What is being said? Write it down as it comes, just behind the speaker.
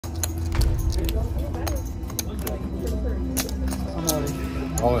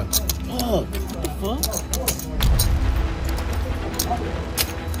All in. Fuck. What the fuck?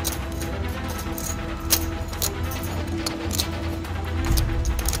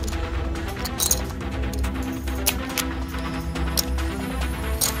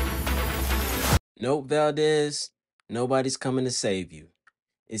 Nope, Valdez. Nobody's coming to save you.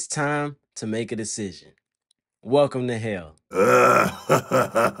 It's time to make a decision. Welcome to hell.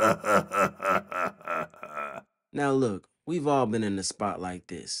 Now look, we've all been in a spot like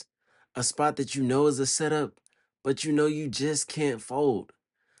this. A spot that you know is a setup, but you know you just can't fold.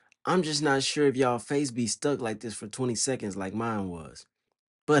 I'm just not sure if y'all face be stuck like this for 20 seconds like mine was.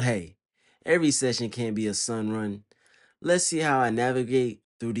 But hey, every session can't be a sun run. Let's see how I navigate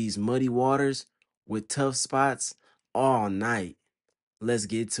through these muddy waters with tough spots all night. Let's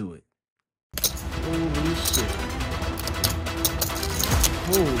get to it. Holy shit.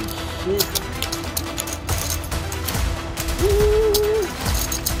 Holy shit. Woo!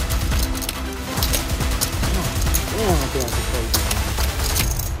 Oh, I think I can play this.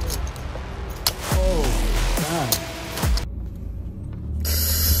 Oh, God.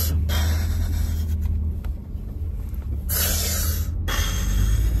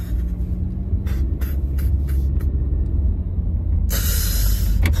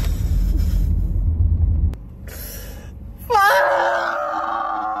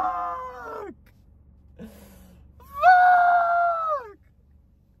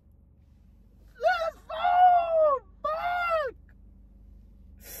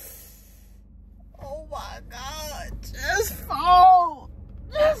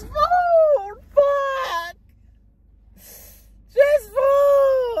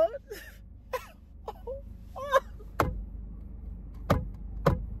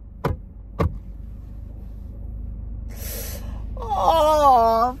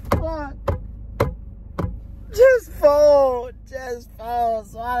 Oh, fuck. Just fold. Just fold.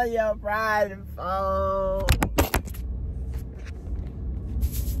 Swallow your pride and fold.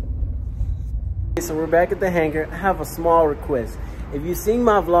 So we're back at the hangar. I have a small request. If you've seen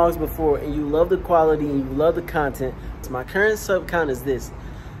my vlogs before and you love the quality and you love the content, so my current sub count is this.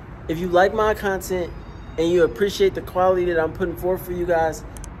 If you like my content and you appreciate the quality that I'm putting forth for you guys,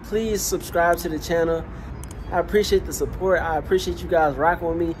 please subscribe to the channel. I appreciate the support. I appreciate you guys rocking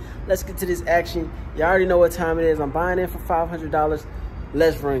with me. Let's get to this action. You already know what time it is. I'm buying in for $500.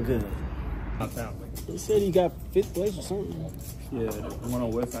 Let's run good. He said he got 5th place or something. Yeah, the one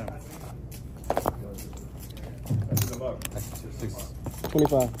on West Ham.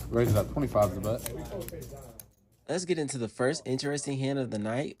 25. Raise it up. 25 is the bet. Let's get into the first interesting hand of the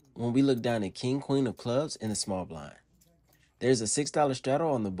night when we look down at King Queen of Clubs in the small blind. There's a $6 straddle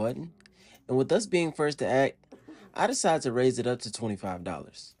on the button, and with us being first to act, I decided to raise it up to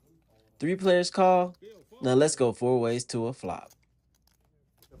 $25. 3 players call. Now let's go 4 ways to a flop.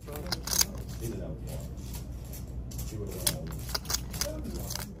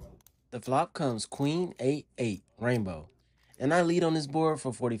 The flop comes Queen 8-8 Rainbow, and I lead on this board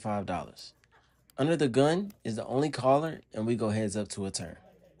for $45. Under the gun is the only caller, and we go heads up to a turn.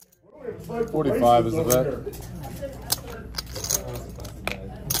 45 is the bet.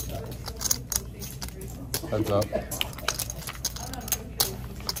 Heads up.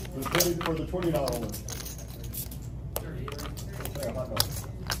 For the $20 one.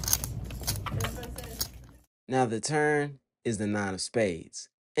 Now the turn is the 9 of spades,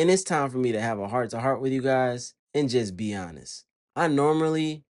 and it's time for me to have a heart-to-heart with you guys and just be honest. I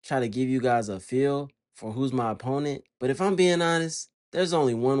normally try to give you guys a feel for who's my opponent, but if I'm being honest, there's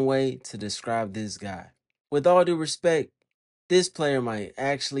only one way to describe this guy. With all due respect, this player might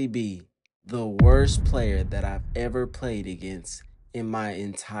actually be the worst player that I've ever played against in my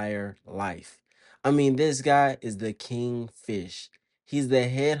entire life. I mean, this guy is the king fish. He's the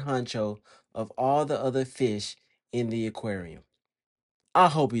head honcho of all the other fish in the aquarium. I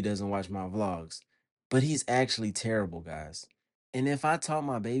hope he doesn't watch my vlogs, but he's actually terrible, guys. And if I taught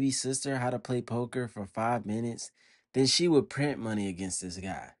my baby sister how to play poker for 5 minutes, then she would print money against this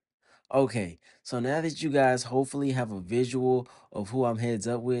guy. Okay, so now that you guys hopefully have a visual of who I'm heads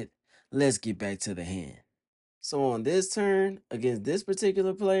up with, let's get back to the hand. So on this turn, against this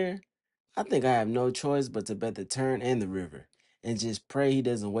particular player, I think I have no choice but to bet the turn and the river, and just pray he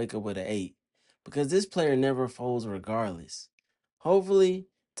doesn't wake up with an 8, because this player never folds regardless. Hopefully,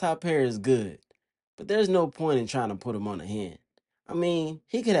 top pair is good, but there's no point in trying to put him on a hand. I mean,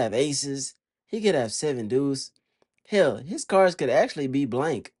 he could have aces, he could have 7 deuce. Hell, his cards could actually be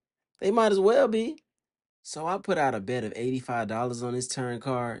blank. They might as well be. So I put out a bet of $85 on his turn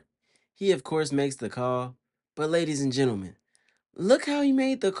card. He of course makes the call, but ladies and gentlemen, look how he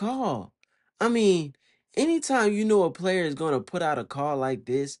made the call. I mean, anytime you know a player is going to put out a call like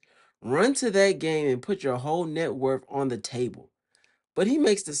this, run to that game and put your whole net worth on the table. But he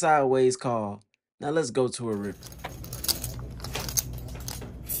makes the sideways call. Now let's go to a ripper.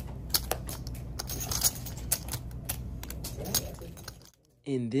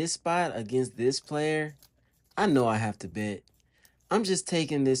 In this spot against this player, I know I have to bet. I'm just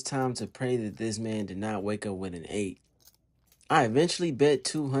taking this time to pray that this man did not wake up with an 8. I eventually bet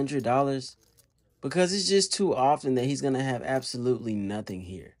 $200 because it's just too often that he's going to have absolutely nothing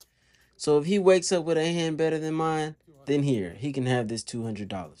here. So if he wakes up with a hand better than mine, then here, he can have this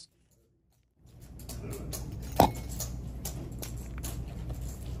 $200.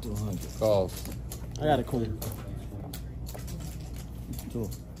 Calls. I got a queen.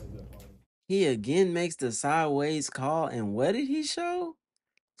 He again makes the sideways call, and what did he show?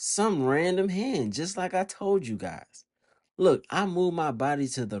 Some random hand, just like I told you guys. Look, I moved my body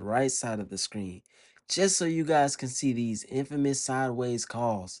to the right side of the screen just so you guys can see these infamous sideways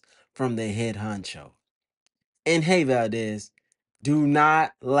calls from the head honcho. And hey, Valdez, do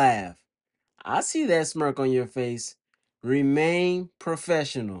not laugh. I see that smirk on your face. Remain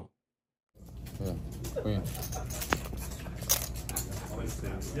professional. Yeah. Queen.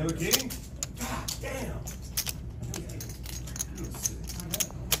 You have a king? Damn.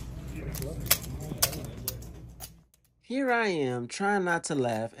 Here I am trying not to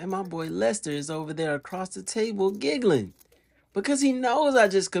laugh, and my boy Lester is over there across the table giggling because he knows I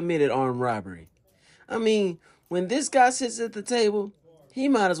just committed armed robbery. I mean, when this guy sits at the table, he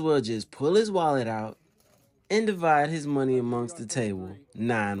might as well just pull his wallet out and divide his money amongst the table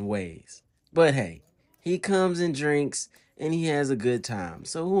 9 ways. But hey, he comes and drinks and he has a good time,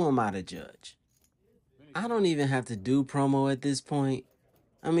 so who am I to judge? I don't even have to do promo at this point.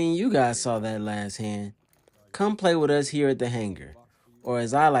 I mean, you guys saw that last hand. Come play with us here at the hangar, or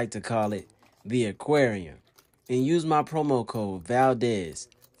as I like to call it, the aquarium, and use my promo code Valdez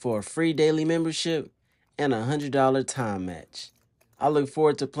for a free daily membership and a $100 time match. I look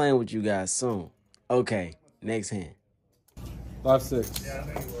forward to playing with you guys soon. Okay, next hand.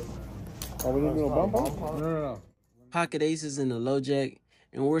 5-6. Oh, we didn't do a bump bump? No. Pocket aces in the low jack,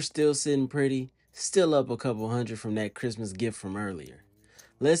 and we're still sitting pretty, still up a couple hundred from that Christmas gift from earlier.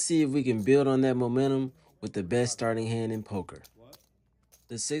 Let's see if we can build on that momentum with the best starting hand in poker.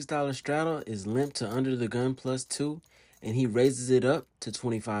 The $6 straddle is limped to under the gun +2, and he raises it up to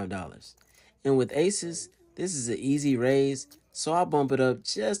 $25. And with aces, this is an easy raise, so I bump it up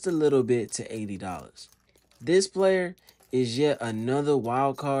just a little bit to $80. This player is yet another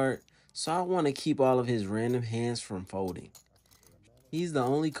wild card, so I want to keep all of his random hands from folding. He's the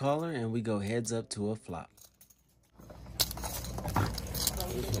only caller, and we go heads up to a flop.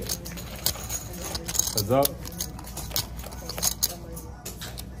 Heads up.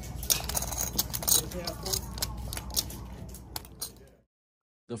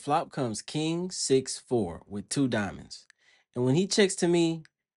 The flop comes king 6-4 with 2 diamonds. And when he checks to me,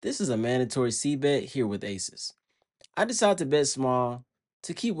 this is a mandatory c-bet here with aces. I decide to bet small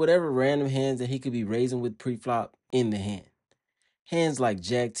to keep whatever random hands that he could be raising with pre-flop in the hand. Hands like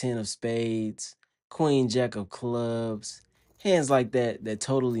Jack 10 of spades, Queen Jack of clubs, hands like that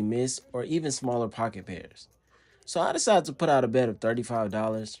totally miss, or even smaller pocket pairs. So I decide to put out a bet of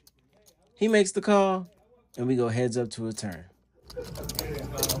 $35. He makes the call, and we go heads up to a turn.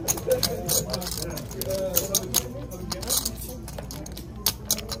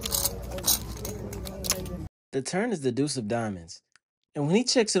 The turn is the deuce of diamonds, and when he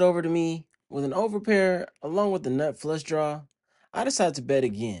checks it over to me with an overpair along with the nut flush draw, I decide to bet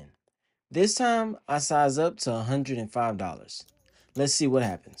again. This time, I size up to $105. Let's see what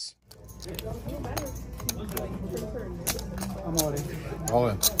happens. I'm all in. All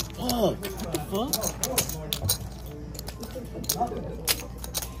in. Fuck, what the fuck?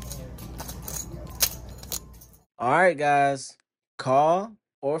 All right, guys, call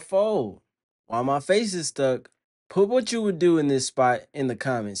or fold. While my face is stuck, put what you would do in this spot in the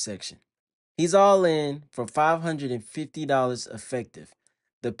comment section. He's all in for $550 effective.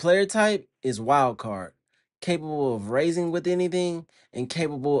 The player type is wild card, capable of raising with anything and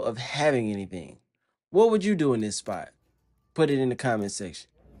capable of having anything. What would you do in this spot? Put it in the comment section.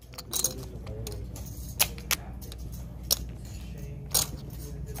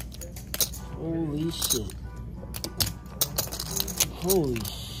 Holy shit. Holy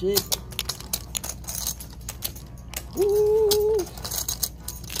shit. Woo!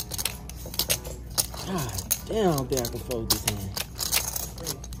 God damn, I bet I can fold this hand.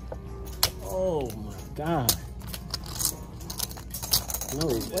 Oh my God. No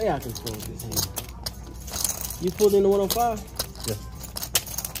way I can fold this hand. You pulled in the 105? Yeah.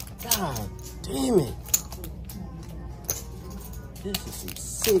 God Damn it. This is some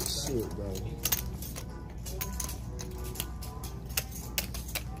sick shit, bro.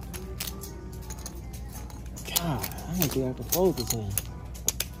 God, I don't think I can fold this hand.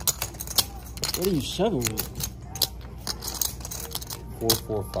 What are you shoving with?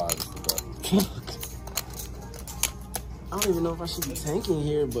 4-4-5 is the bet. Fuck. I don't even know if I should be tanking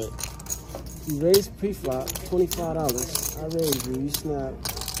here, but you raised pre-flop, $25. I raised you, you snap.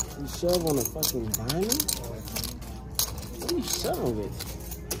 You shove on a fucking diamond? What are you shoving with?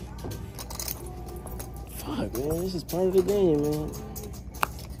 Fuck, man, this is part of the game, man.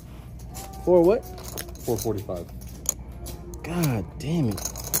 For what? 4-45. God damn it.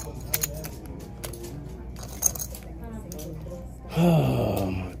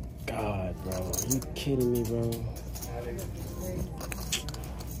 Oh my God, bro. Are you kidding me, bro?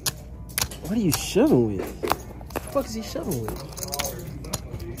 What are you shoving with? What the fuck is he shoving with?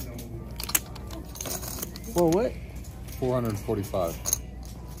 For what? 445.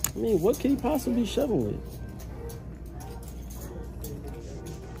 I mean, what could he possibly be shoving with?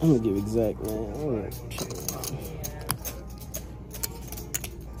 I'm gonna give exact, man. I'm gonna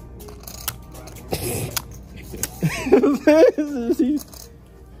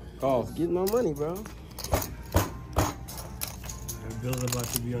Calls. Get my money, bro. Bill's about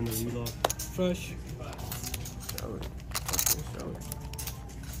to be on the reload. Fresh.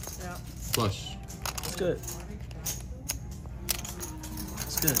 Flush. It's good.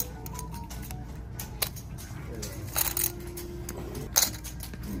 It's good.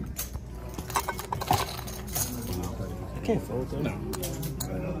 I can't fold that. No.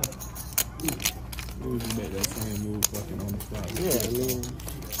 You make that same move fucking on the fly. Yeah, I mean,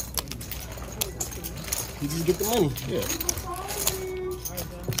 you get the money. Yeah.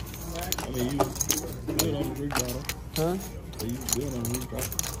 I mean, you good on the Greek bottle. Huh? So you good on the Greek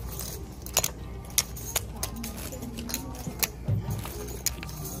bottle.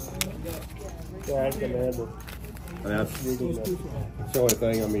 Yeah, that's gonna handle. And that's the only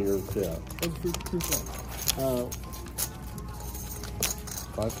thing, I mean, you're, yeah.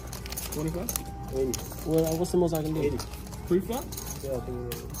 5? 25? Well, what's the most I can do? 80. Pre-flop? Yeah, I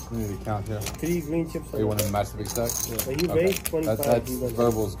think We need to count here. 3 green chips. Oh, you want to match the big stack? So he raised 25. That's he went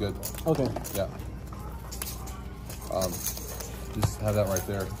verbal is good. Okay. Yeah. Just have that right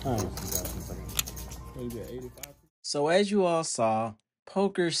there. All right. Maybe 85. So as you all saw,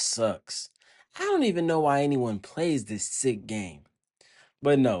 poker sucks. I don't even know why anyone plays this sick game.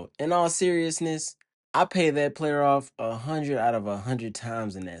 But no, in all seriousness, I pay that player off 100 out of 100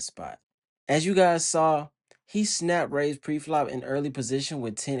 times in that spot. As you guys saw, he snap raised pre-flop in early position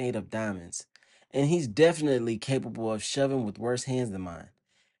with 10-8 of diamonds. And he's definitely capable of shoving with worse hands than mine.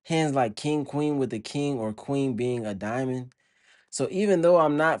 Hands like king-queen with the king or queen being a diamond. So even though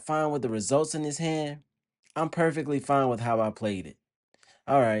I'm not fine with the results in this hand, I'm perfectly fine with how I played it.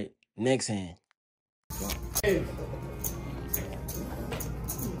 All right, next hand.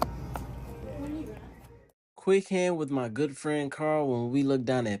 Quick hand with my good friend Carl when we look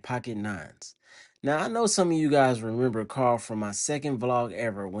down at pocket nines. Now, I know some of you guys remember Carl from my second vlog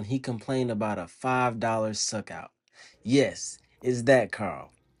ever when he complained about a $5 suck out. Yes, it's that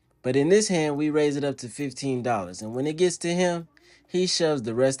Carl. But in this hand, we raise it up to $15, and when it gets to him, he shoves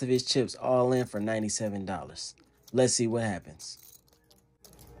the rest of his chips all in for $97. Let's see what happens.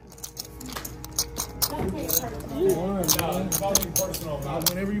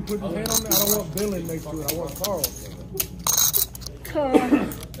 Whenever you put your hand on there, I don't want Billy next to it. I want Carl. Carl.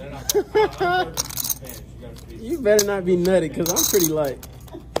 You better not be nutty, because I'm pretty light.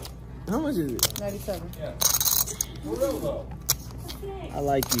 How much is it? 97. I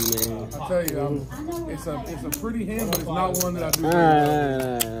like you, man. I tell you, it's a pretty hand, but it's not one that I do. All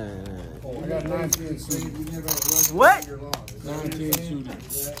right. I got 19 shooting. What? 19 shooting.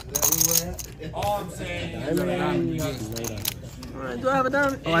 All I'm saying is All right, do I have a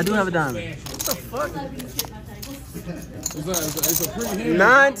diamond? Oh, I do have a diamond. What the fuck? It's a pretty hand.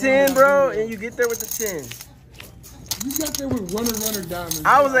 9, 10, bro, and you get there with the 10. You got there with runner diamonds.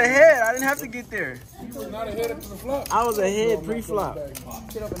 I was ahead. I didn't have to get there. You were not ahead of the flop. I was ahead pre-flop.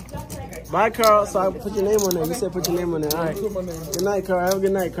 Bye, Carl. So I put your name on there. You said put your name on there. All right. Put my name on. Good night, Carl. Have a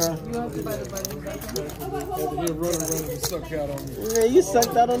good night, Carl. Here, runner sucked out on me. Yeah, you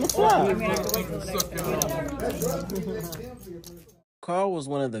sucked out on the flop. Carl was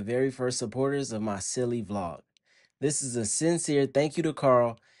one of the very first supporters of my silly vlog. This is a sincere thank you to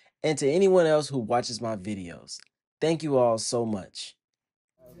Carl and to anyone else who watches my videos. Thank you all so much.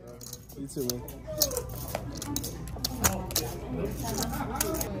 You too, man.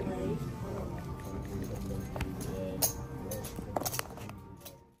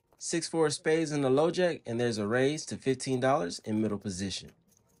 6-4 of spades in the low jack, and there's a raise to $15 in middle position.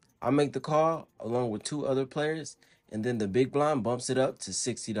 I make the call along with 2 other players, and then the big blind bumps it up to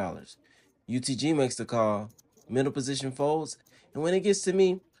 $60. UTG makes the call, middle position folds, and when it gets to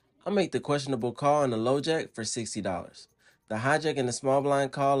me, I make the questionable call in the low jack for $60. The hijack and the small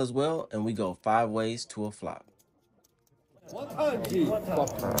blind call as well, and we go 5 ways to a flop. Fucking bad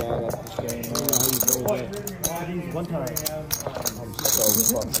at this game. I don't know how you play that. One time. I'm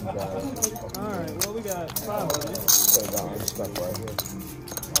so fucking bad at this. Alright, well, we got 5 of it. So now I'm stuck right here.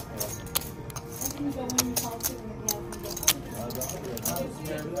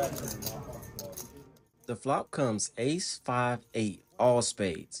 The flop comes ace, 5, 8, all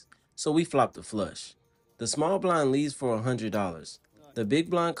spades. So we flop the flush. The small blind leads for $100. The big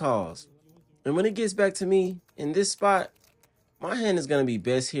blind calls. And when it gets back to me, in this spot, my hand is going to be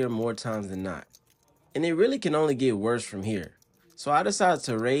best here more times than not. And it really can only get worse from here. So I decided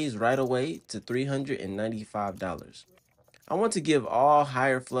to raise right away to $395. I want to give all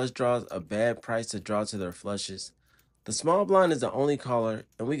higher flush draws a bad price to draw to their flushes. The small blind is the only caller,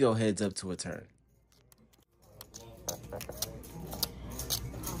 and we go heads up to a turn.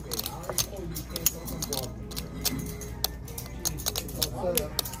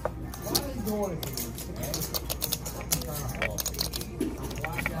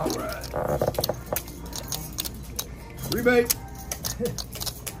 Rebate.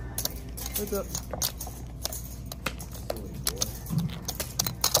 What's up?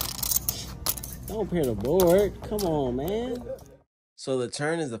 Don't pair the board. Come on, man. So the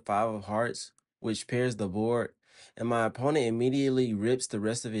turn is the 5 of hearts, which pairs the board, and my opponent immediately rips the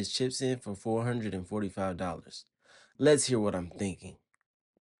rest of his chips in for $445. Let's hear what I'm thinking.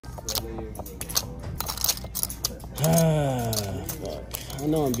 Fuck. I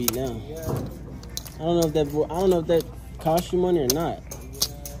know I'm beat now. I don't know if that cost you money or not.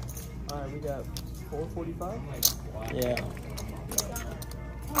 Alright, we got 445. Yeah.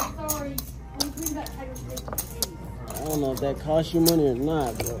 Oh, sorry. I don't know if that cost you money or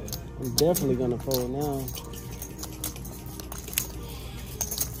not, but I'm definitely gonna fold now.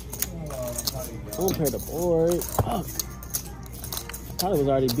 Don't pair the board. Fuck. Probably was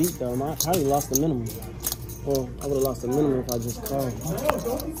already beat though. I probably lost the minimum. Well, I would have lost the minimum if I just called.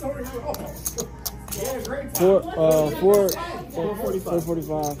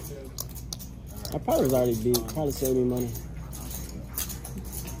 445. I probably was already beat. Probably saved me money.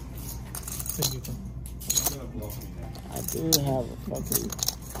 I do have a fucking.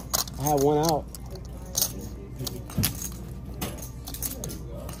 I have one out.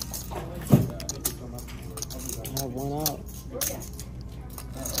 I have one out.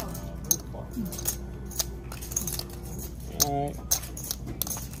 All right.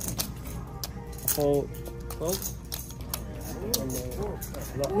 Fold.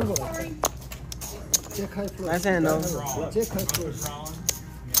 Nice hand though.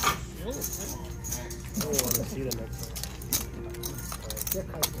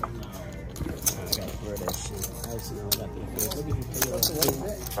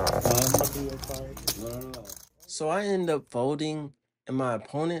 So I end up folding, and my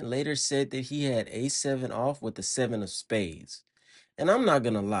opponent later said that he had ace-7 off with the 7 of spades. And I'm not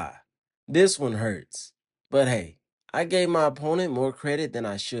gonna lie, this one hurts. But hey, I gave my opponent more credit than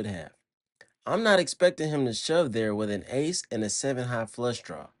I should have. I'm not expecting him to shove there with an ace and a 7 high flush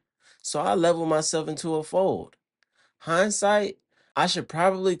draw. So I level myself into a fold. Hindsight, I should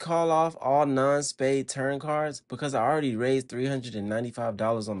probably call off all non-spade turn cards because I already raised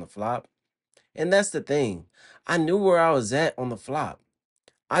 $395 on the flop. And that's the thing, I knew where I was at on the flop.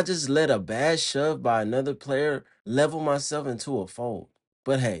 I just let a bad shove by another player level myself into a fold.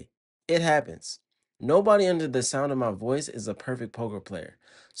 But hey, it happens. Nobody under the sound of my voice is a perfect poker player,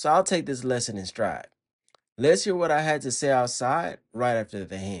 so I'll take this lesson in stride. Let's hear what I had to say outside right after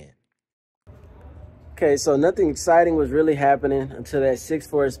the hand. Okay, so nothing exciting was really happening until that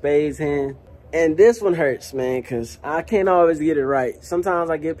 6-4 of spades hand. And this one hurts, man, because I can't always get it right. Sometimes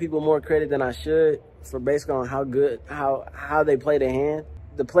I give people more credit than I should for basically on how they play the hand.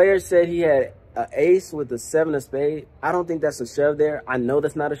 The player said he had an ace with a 7 of spades. I don't think that's a shove there. I know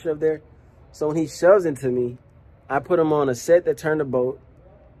that's not a shove there. So when he shoves into me, I put him on a set that turned a boat,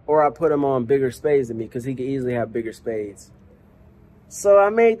 or I put him on bigger spades than me because he could easily have bigger spades. So I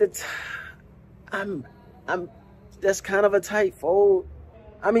made the, that's kind of a tight fold.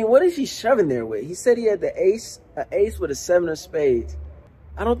 I mean, what is he shoving there with? He said he had the ace, an ace with a 7 of spades.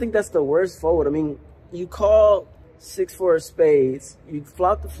 I don't think that's the worst fold. I mean, you call 6-4 of spades, you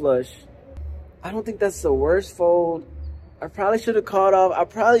flop the flush. I don't think that's the worst fold. I probably should have called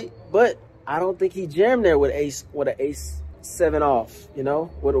off. But I don't think he jammed there with an ace 7 off, you know,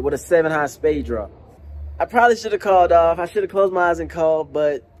 with a 7 high spade draw. I probably should have called off. I should have closed my eyes and called,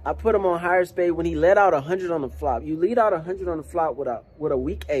 but I put him on higher spade when he let out 100 on the flop. You lead out 100 on the flop with a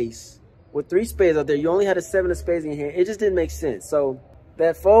weak ace, with 3 spades out there. You only had a 7 of spades in your hand. It just didn't make sense. So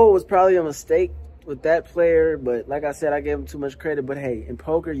that fold was probably a mistake with that player, but like I said, I gave him too much credit. But hey, in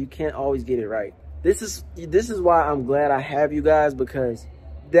poker, you can't always get it right. This is why I'm glad I have you guys, because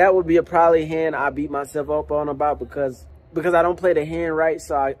that would be a probably hand I beat myself up on about because I don't play the hand right,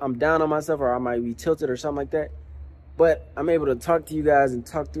 so I'm down on myself, or I might be tilted or something like that. But I'm able to talk to you guys and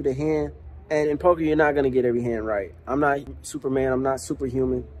talk through the hand. And in poker, you're not going to get every hand right. I'm not Superman. I'm not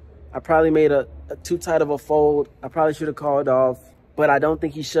superhuman. I probably made a too tight of a fold. I probably should have called off, but I don't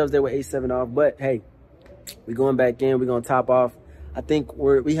think he shoves there with ace-7 off. But hey, we're going back in. We're going to top off. I think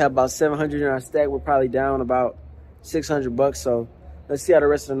we have about 700 in our stack. We're probably down about 600 bucks. So let's see how the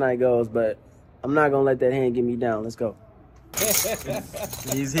rest of the night goes. But I'm not going to let that hand get me down. Let's go.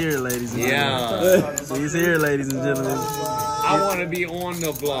 He's here, ladies and gentlemen. He's here, ladies and gentlemen. I want to be on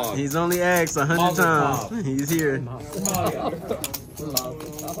the vlog. He's only asked 100 times. He's here.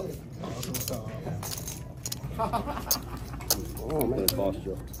 Oh, man.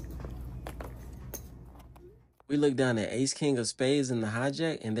 We look down at ace king of spades in the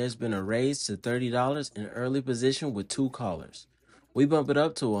hijack, and there's been a raise to $30 in early position with 2 callers. We bump it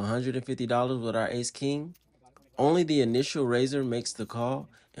up to $150 with our ace king. Only the initial raiser makes the call,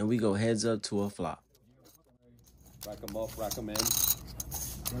 and we go heads up to a flop. Rack them up, rack them in.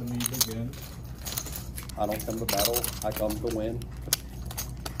 Let me begin. I don't come to battle, I come to win.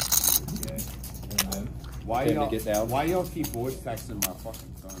 Okay. And then Why y'all keep voice texting my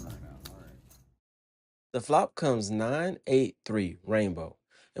fucking phone right now? All right. The flop comes 9-8-3 rainbow,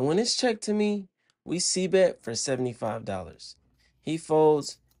 and when it's checked to me, we c-bet for $75. He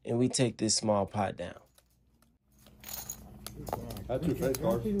folds, and we take this small pot down. That's your face,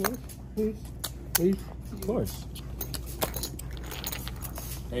 Cars. please, of course.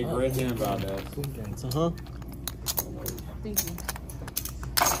 Hey, great hand, Valdez. Thank you.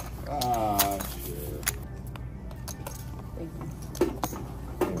 Ah, shit. Thank you.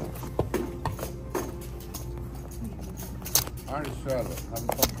 All right, shut up. Have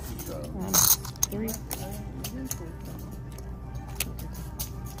a fucking shut up. 3.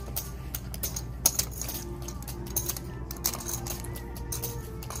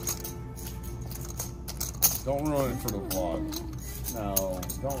 Don't ruin it for the vlog. No,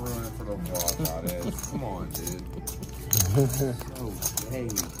 don't ruin it for the vlog, Valdez. Come on, dude. Okay,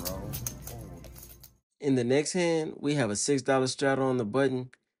 bro. In the next hand, we have a $6 straddle on the button,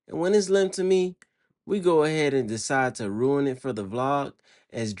 and when it's limp to me, we go ahead and decide to ruin it for the vlog,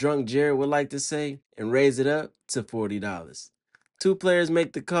 as Drunk Jared would like to say, and raise it up to $40. 2 players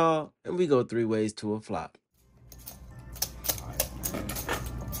make the call, and we go 3 ways to a flop.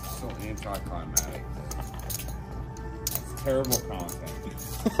 So anticlimactic. It's terrible content.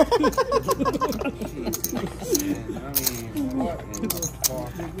 Jesus, man. I mean, what in the fuck?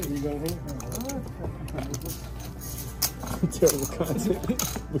 Terrible content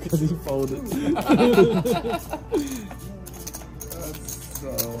because he folded. That's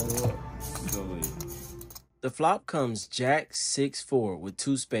so silly. The flop comes Jack 6-4 with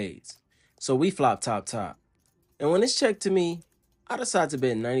 2 spades, so we flop top. And when it's checked to me, I decide to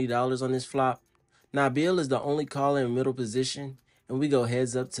bet $90 on this flop. Nabil is the only caller in middle position, and we go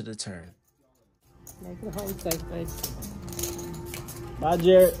heads up to the turn. Make it home safe, face. Bye,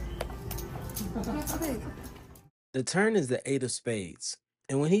 Jared. The turn is the 8 of spades,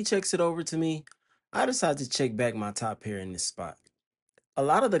 and when he checks it over to me, I decide to check back my top pair in this spot. A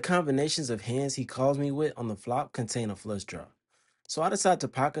lot of the combinations of hands he calls me with on the flop contain a flush draw, so I decide to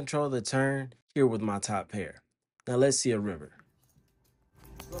pot control the turn here with my top pair. Now let's see a river.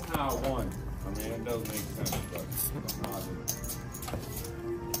 Somehow I won. I mean, it does make sense, but somehow I did.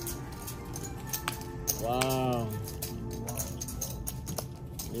 Wow.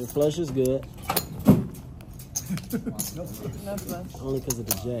 Your flush is good. Only because of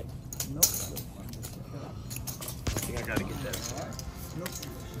the jack. I think I gotta get that.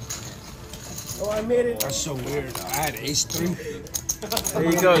 Oh, I made it. That's so weird. I had ace-3. There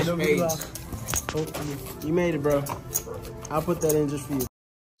you go. You made it, bro. I'll put that in just for you.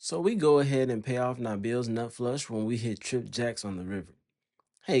 So we go ahead and pay off Nabil's nut flush when we hit trip jacks on the river.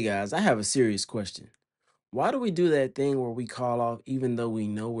 Hey guys, I have a serious question. Why do we do that thing where we call off even though we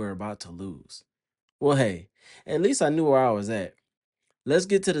know we're about to lose? Well, hey, at least I knew where I was at. Let's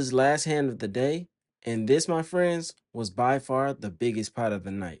get to this last hand of the day, and this, my friends, was by far the biggest pot of the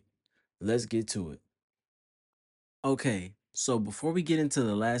night. Let's get to it. Okay, so before we get into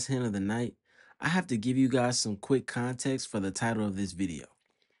the last hand of the night, I have to give you guys some quick context for the title of this video.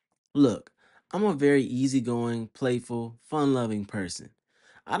 Look, I'm a very easygoing, playful, fun-loving person.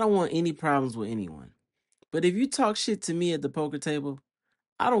 I don't want any problems with anyone. But if you talk shit to me at the poker table,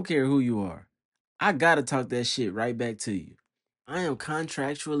 I don't care who you are. I gotta talk that shit right back to you. I am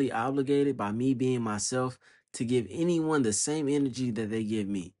contractually obligated by me being myself to give anyone the same energy that they give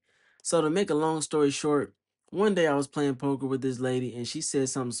me. So to make a long story short, one day I was playing poker with this lady and she said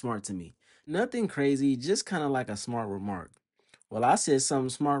something smart to me. Nothing crazy, just kind of like a smart remark. Well, I said something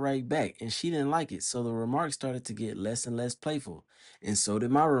smart right back and she didn't like it, so the remarks started to get less and less playful, and so did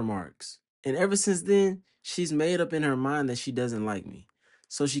my remarks. And ever since then, she's made up in her mind that she doesn't like me.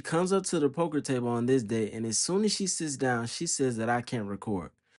 So she comes up to the poker table on this day, and as soon as she sits down, she says that I can't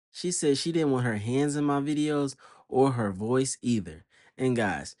record. She said she didn't want her hands in my videos or her voice either. And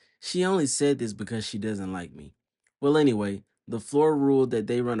guys, she only said this because she doesn't like me. Well, anyway, the floor ruled that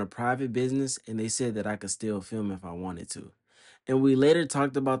they run a private business and they said that I could still film if I wanted to. And we later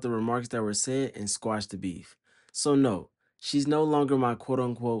talked about the remarks that were said and squashed the beef. So no, she's no longer my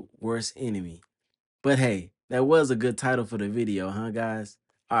quote-unquote worst enemy. But hey, that was a good title for the video, huh, guys?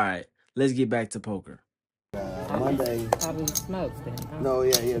 All right, let's get back to poker. Monday. Probably smokes then. Huh? No,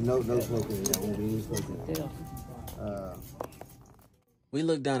 yeah, no smoking. Yeah, won't be any smoking. Still. We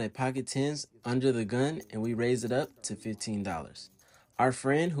looked down at pocket tens under the gun and we raised it up to $15. Our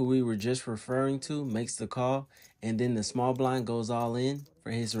friend who we were just referring to makes the call, and then the small blind goes all in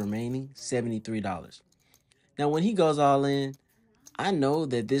for his remaining $73. Now when he goes all in, I know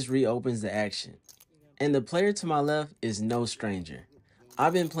that this reopens the action. And the player to my left is no stranger.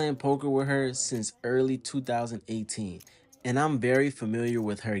 I've been playing poker with her since early 2018, and I'm very familiar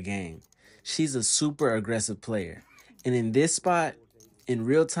with her game. She's a super aggressive player. And in this spot, in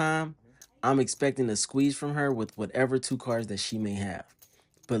real time, I'm expecting a squeeze from her with whatever two cards that she may have.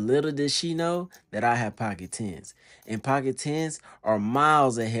 But little does she know that I have pocket tens, and pocket tens are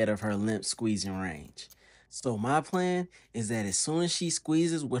miles ahead of her limp squeezing range. So my plan is that as soon as she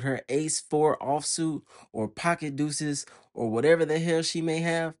squeezes with her ace-4 offsuit or pocket deuces or whatever the hell she may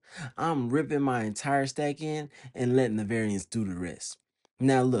have, I'm ripping my entire stack in and letting the variance do the rest.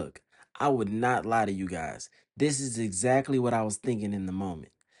 Now look, I would not lie to you guys. This is exactly what I was thinking in the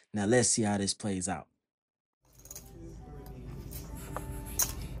moment. Now let's see how this plays out.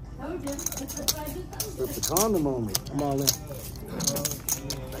 It's the condom on me. I'm all in.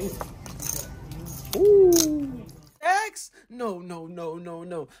 Ooh. Jacks? No.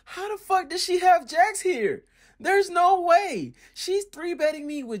 How the fuck does she have Jacks here? There's no way. She's 3-betting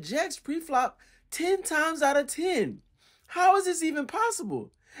me with Jacks pre-flop 10 times out of 10. How is this even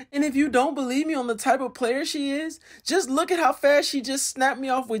possible? And if you don't believe me on the type of player she is, just look at how fast she just snapped me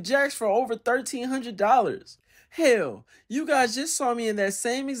off with Jacks for over $1,300. Hell, you guys just saw me in that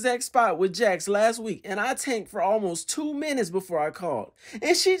same exact spot with Jacks last week, and I tanked for almost 2 minutes before I called.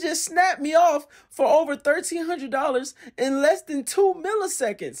 And she just snapped me off for over $1,300 in less than 2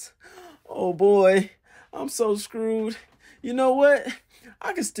 milliseconds. Oh boy, I'm so screwed. You know what?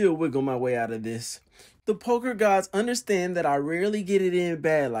 I can still wiggle my way out of this. The poker gods understand that I rarely get it in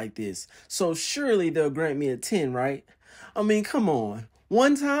bad like this, so surely they'll grant me a 10, right? I mean, come on.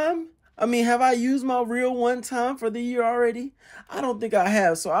 One time? I mean, have I used my real one time for the year already? I don't think I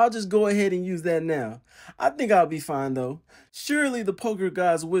have, so I'll just go ahead and use that now. I think I'll be fine, though. Surely the poker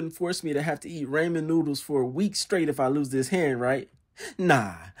gods wouldn't force me to have to eat ramen noodles for a week straight if I lose this hand, right?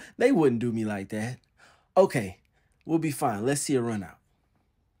 Nah, they wouldn't do me like that. Okay, we'll be fine. Let's see a run out.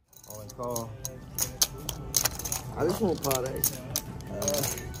 On call. I just want pot A.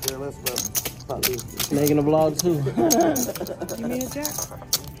 Yeah, let's pot B. Making a vlog, too. You mean a jack?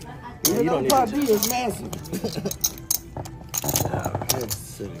 You don't know, need pot to- B is massive. That's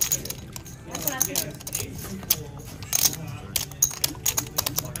silly.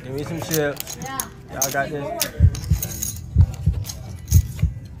 Give me some chips. Yeah. Y'all got this.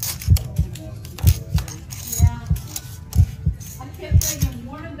 Yeah. I kept thinking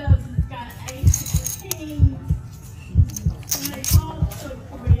one of those has got ace of kings. And they all took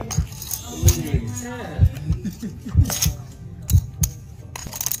for me.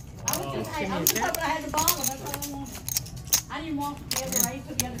 I was just hoping I had the ball. That's all I wanted. I didn't want the other ace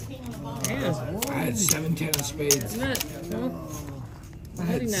or the other king on the ball. I had 7 10 of spades. I'm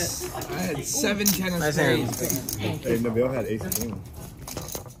holding that. I had 7 10 of Nice spades. Hey, Nabil had ace of king.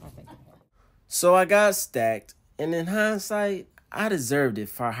 So I got stacked, and in hindsight, I deserved it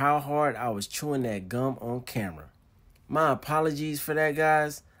for how hard I was chewing that gum on camera. My apologies for that,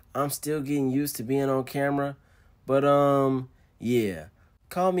 guys. I'm still getting used to being on camera. But, yeah.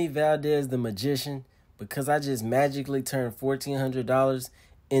 Call me Valdez the Magician because I just magically turned $1,400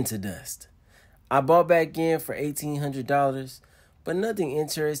 into dust. I bought back in for $1,800, but nothing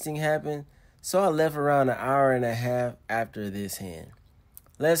interesting happened, so I left around an hour and a half after this hand.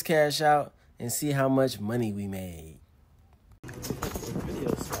 Let's cash out and see how much money we made.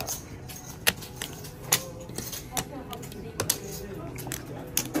 Video stop.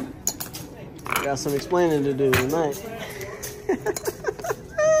 Got some explaining to do tonight.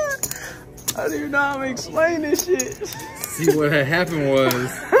 I don't even know how to explain this shit. See, what had happened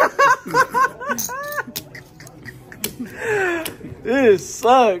was... This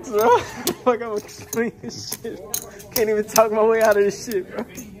sucks, bro. Fuck, I'm gonna explain this shit. Can't even talk my way out of this shit,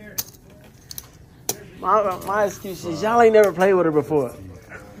 bro. My excuse is y'all ain't never played with her before.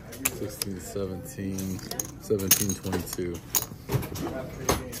 16, 17, 17, 22.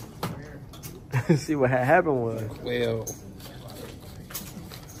 See what had happened was. Well...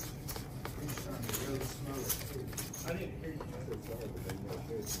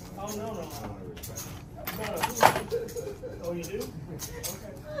 Oh, you do?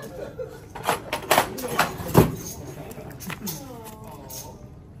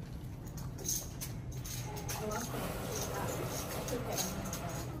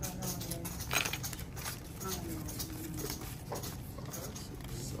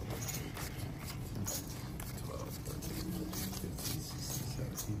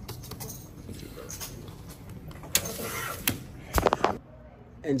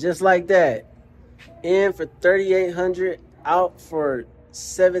 And just like that, in for 3,800, out for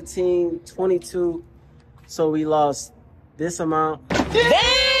 1,722. So we lost this amount.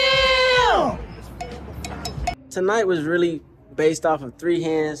 Damn! Tonight was really based off of 3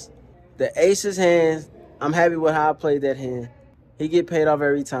 hands. The aces hand, I'm happy with how I played that hand. He get paid off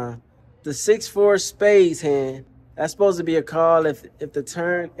every time. The 6-4 spades hand, that's supposed to be a call if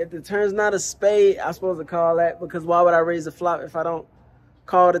the turn's not a spade, I'm supposed to call that, because why would I raise the flop if I don't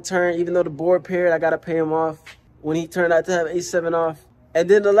call the turn? Even though the board paired, I gotta pay him off when he turned out to have ace-7 off. And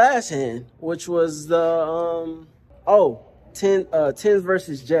then the last hand, which was the tens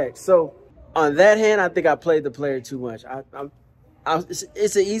versus jacks. So on that hand, I think I played the player too much.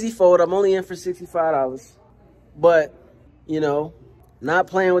 It's an easy fold. I'm only in for $65, but you know, not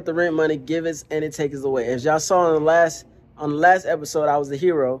playing with the rent money, give us and it takes us away. As y'all saw on the last episode, I was the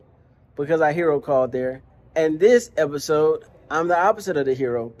hero because I hero called there. And this episode, I'm the opposite of the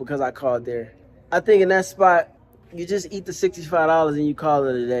hero because I called there. I think in that spot, you just eat the $65 and you call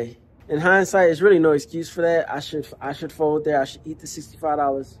it a day. In hindsight, there's really no excuse for that. I should fold there. I should eat the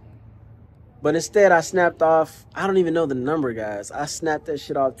 $65. But instead, I snapped off. I don't even know the number, guys. I snapped that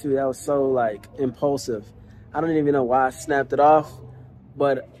shit off too. That was so like impulsive. I don't even know why I snapped it off.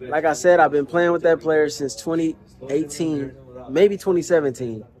 But like I said, I've been playing with that player since 2018, maybe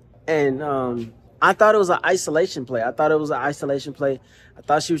 2017. And I thought it was an isolation play. I thought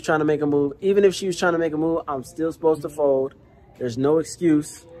she was trying to make a move. Even if she was trying to make a move, I'm still supposed to fold. There's no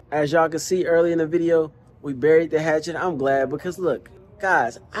excuse. As y'all can see early in the video, we buried the hatchet. I'm glad because look,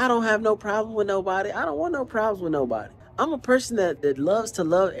 guys, I don't have no problem with nobody. I don't want no problems with nobody. I'm a person that loves to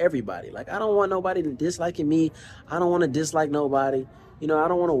love everybody. Like, I don't want nobody to disliking me. I don't want to dislike nobody. You know, I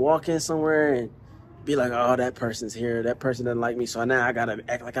don't want to walk in somewhere and be like, oh, that person's here. That person doesn't like me, so now I got to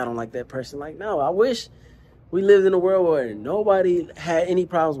act like I don't like that person. Like, no, I wish we lived in a world where nobody had any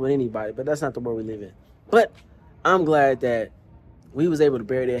problems with anybody, but that's not the world we live in. But I'm glad that we was able to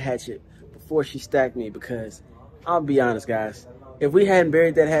bury that hatchet before she stacked me, because I'll be honest, guys, if we hadn't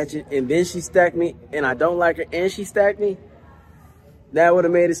buried that hatchet and then she stacked me and I don't like her and she stacked me, that would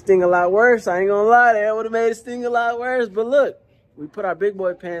have made it sting a lot worse. I ain't gonna lie, that would have made it sting a lot worse. But look, we put our big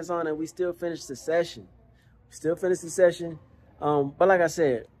boy pants on and we still finished the session. But like I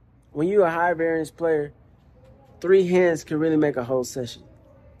said, when you're a high variance player, 3 hands can really make a whole session.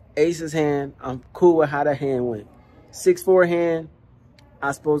 Ace's hand, I'm cool with how that hand went. 6-4 hand,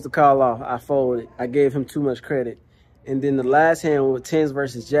 I supposed to call off. I folded. I gave him too much credit. And then the last hand with 10s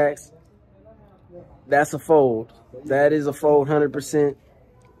versus jacks, that's a fold. That is a fold 100%.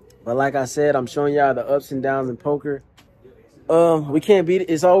 But like I said, I'm showing y'all the ups and downs in poker. We can't beat it.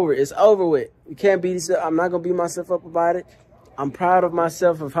 It's over. It's over with. We can't beat it. I'm not going to beat myself up about it. I'm proud of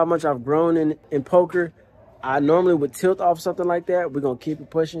myself of how much I've grown in poker. I normally would tilt off something like that. We're going to keep it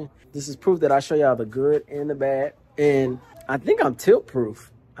pushing. This is proof that I show y'all the good and the bad. And I think I'm tilt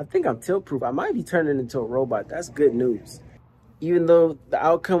proof. I might be turning into a robot. That's good news. Even though the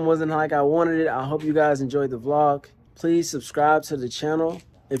outcome wasn't like I wanted it, I hope you guys enjoyed the vlog. Please subscribe to the channel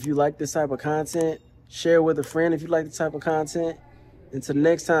if you like this type of content. Share with a friend if you like this type of content. Until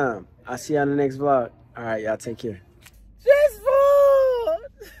next time, I'll see you on the next vlog. All right, y'all take care. Just fold!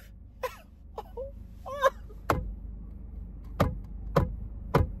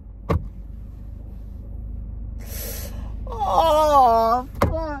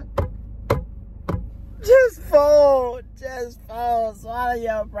 fold. Just fold. Swallow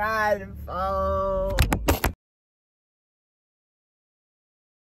your pride and fold.